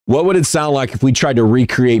What would it sound like if we tried to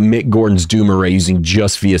recreate Mick Gordon's Doom Array using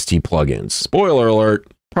just VST plugins? Spoiler alert,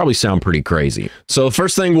 probably sound pretty crazy. So the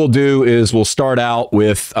first thing we'll do is we'll start out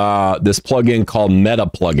with this plugin called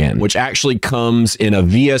Metaplugin, which actually comes in a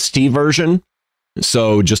VST version.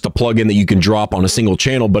 So just a plugin that you can drop on a single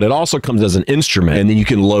channel, but it also comes as an instrument, and then you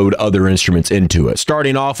can load other instruments into it.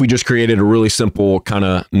 Starting off, we just created a really simple kind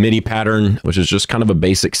of MIDI pattern, which is just kind of a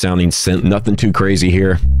basic sounding synth. Nothing too crazy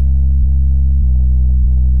here.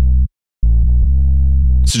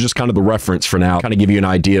 This is just kind of the reference for now, kind of give you an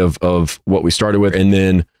idea of what we started with, and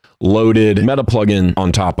then loaded Metaplugin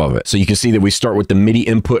on top of it. So you can see that we start with the MIDI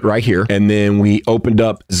input right here, and then we opened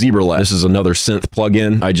up Zebrelette. This is another synth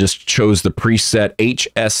plugin. I just chose the preset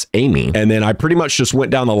HS Amy, and then I pretty much just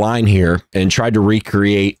went down the line here and tried to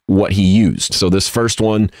recreate what he used. So this first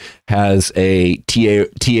one has a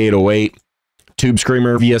T808 Tube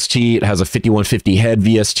Screamer VST. It has a 5150 head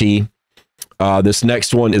VST. This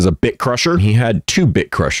next one is a bitcrusher. He had 2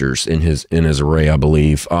 bitcrushers in his array, I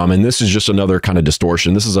believe. And this is just another kind of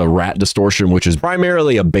distortion. This is a Rat Distortion, which is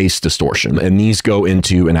primarily a bass distortion, and these go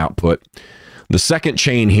into an output. The second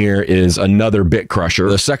chain here is another bitcrusher.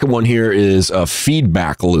 The second one here is a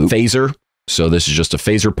feedback loop Mphaser. So this is just a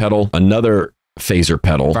phaser pedal, another phaser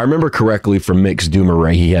pedal. If I remember correctly from Mick's Doom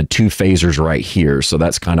Array, he had 2 phasers right here, so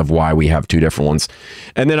that's kind of why we have 2 different ones.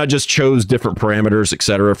 And then I just chose different parameters,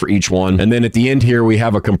 etc., for each one. And then at the end here, we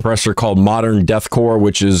have a compressor called Modern Deathcore,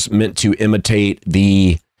 which is meant to imitate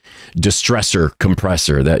the distressor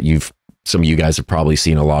compressor that some of you guys have probably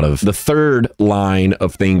seen a lot of. The third line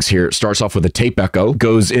of things here, it starts off with a tape echo,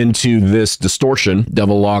 goes into this distortion,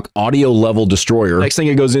 Devil-Loc audio level destroyer. Next thing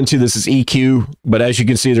it goes into, this is EQ, but as you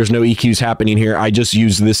can see, there's no EQs happening here. I just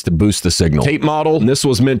use this to boost the signal. Tape model, and this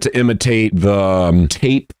was meant to imitate the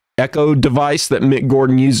tape echo device that Mick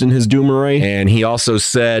Gordon used in his Doom Array. And he also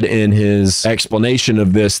said in his explanation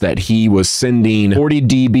of this that he was sending 40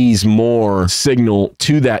 dBs more signal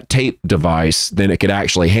to that tape device than it could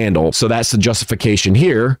actually handle. So that's the justification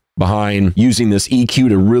here behind using this EQ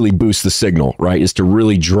to really boost the signal, right? Is to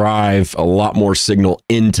really drive a lot more signal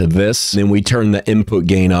into this. Then we turn the input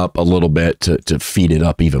gain up a little bit to feed it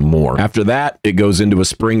up even more. After that, it goes into a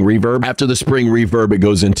spring reverb. After the spring reverb, it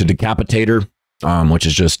goes into Decapitaor, which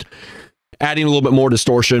is just adding a little bit more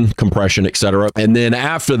distortion, compression, etc. And then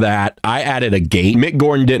after that, I added a gate. Mick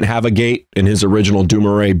Gordon didn't have a gate in his original Doom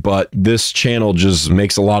Array, but this channel just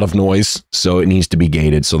makes a lot of noise, so it needs to be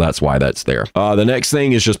gated, so that's why that's there. The next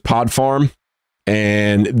thing is just Pod Farm.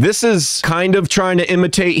 And this is kind of trying to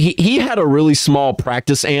imitate, he had a really small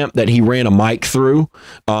practice amp that he ran a mic through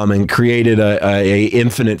and created a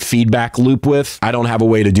infinite feedback loop with. I don't have a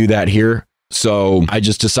way to do that here. So I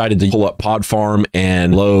just decided to pull up Pod Farm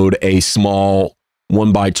and load a small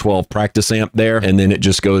 1x12 practice amp there. And then it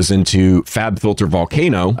just goes into Fab Filter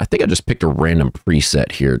Volcano. I think I just picked a random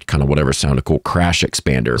preset here, kind of whatever sounded cool. Crash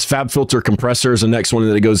Expander. Fab Filter Compressor is the next one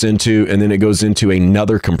that it goes into. And then it goes into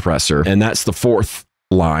another compressor. And that's the 4th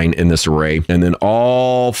line in this array. And then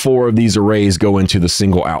all 4 of these arrays go into the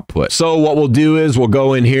single output. So what we'll do is we'll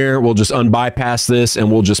go in here, we'll just unbypass this,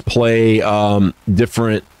 and we'll just play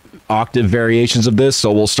different octave variations of this.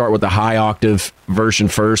 So we'll start with the high octave version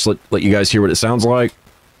first. Let you guys hear what it sounds like.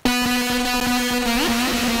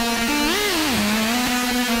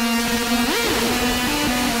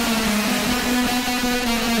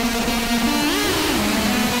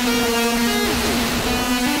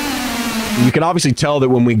 You can obviously tell that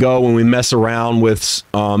when we mess around with,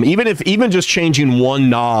 even just changing one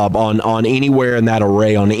knob on anywhere in that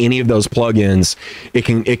array, on any of those plugins, it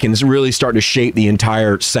can really start to shape the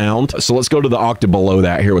entire sound. So let's go to the octave below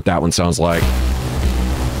that, hear what that one sounds like.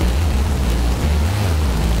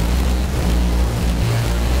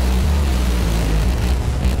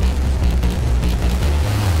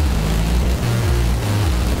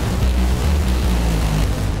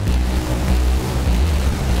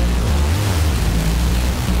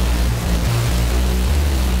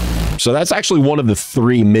 So that's actually one of the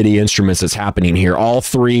 3 MIDI instruments that's happening here. All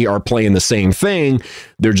 3 are playing the same thing.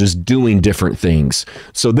 They're just doing different things.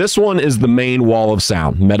 So this one is the main wall of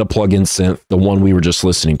sound, Metaplugin Synth, the one we were just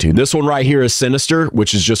listening to. This one right here is Sinister,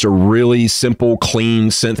 which is just a really simple, clean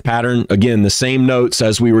synth pattern. Again, the same notes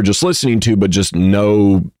as we were just listening to, but just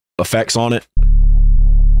no effects on it.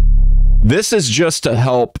 This is just to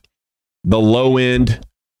help the low end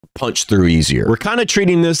punch through easier. We're kind of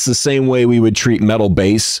treating this the same way we would treat metal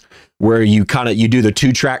bass, where you do the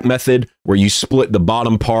 2-track method where you split the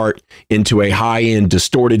bottom part into a high-end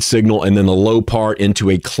distorted signal and then the low part into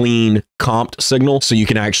a clean comped signal, so you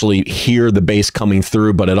can actually hear the bass coming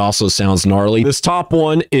through, but it also sounds gnarly. This top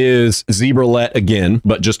one is Zebrelette again,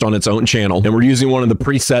 but just on its own channel. And we're using one of the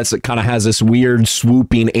presets that kind of has this weird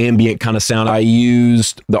swooping ambient kind of sound. I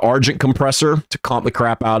used the Argent compressor to comp the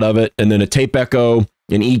crap out of it, and then a tape echo,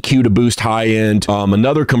 an EQ to boost high end,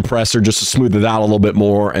 another compressor just to smooth it out a little bit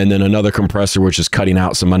more, and then another compressor which is cutting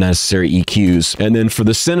out some unnecessary EQs. And then for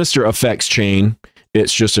the Sinister effects chain,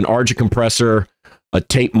 it's just an Argent compressor, a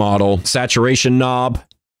tape model, saturation knob,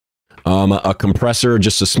 a compressor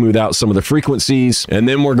just to smooth out some of the frequencies, and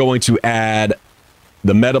then we're going to add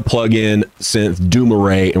the Metaplugin Synth Doom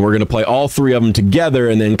Array, and we're going to play all three of them together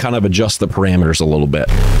and then kind of adjust the parameters a little bit.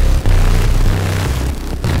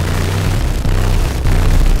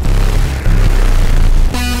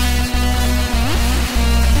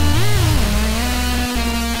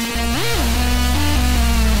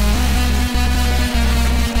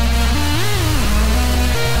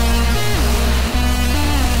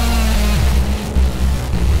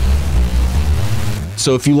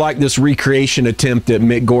 So if you like this recreation attempt at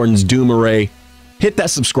Mick Gordon's Doom Array, hit that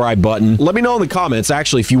subscribe button. Let me know in the comments,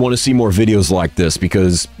 actually, if you want to see more videos like this,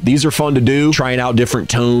 because these are fun to do, trying out different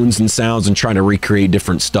tones and sounds and trying to recreate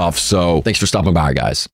different stuff. So thanks for stopping by, guys.